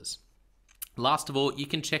followers. Last of all, you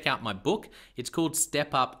can check out my book. It's called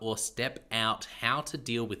Step Up or Step Out: How to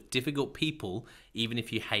Deal with Difficult People Even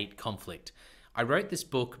If You Hate Conflict. I wrote this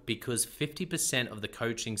book because 50% of the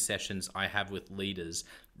coaching sessions I have with leaders,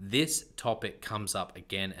 this topic comes up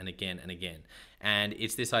again and again and again. And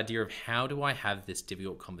it's this idea of, how do I have this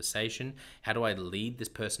difficult conversation? How do I lead this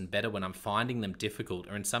person better when I'm finding them difficult?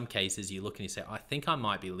 Or in some cases, you look and you say, I think I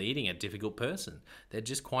might be leading a difficult person. They're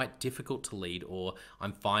just quite difficult to lead, or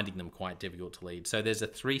I'm finding them quite difficult to lead. So there's a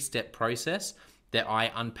 3-step process that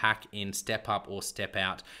I unpack in Step Up or Step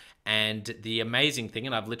Out. And the amazing thing,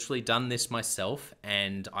 and I've literally done this myself,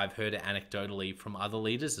 and I've heard it anecdotally from other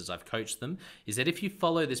leaders as I've coached them, is that if you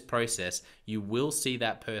follow this process, you will see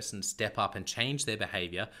that person step up and change their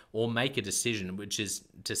behavior or make a decision, which is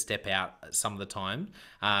to step out some of the time.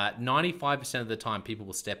 95% of the time, people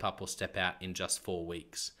will step up or step out in just 4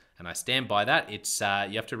 weeks. And I stand by that. It's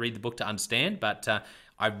you have to read the book to understand, but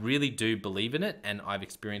I really do believe in it, and I've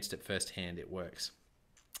experienced it firsthand. It works.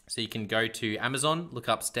 So you can go to Amazon, look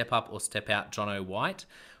up Step Up or Step Out John O. White,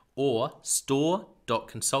 or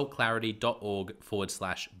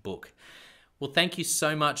store.consultclarity.org/book. Well, thank you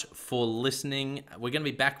so much for listening. We're going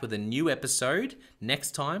to be back with a new episode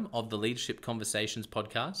next time of the Leadership Conversations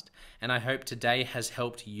podcast. And I hope today has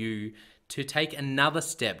helped you to take another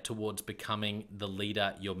step towards becoming the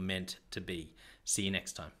leader you're meant to be. See you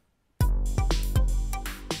next time.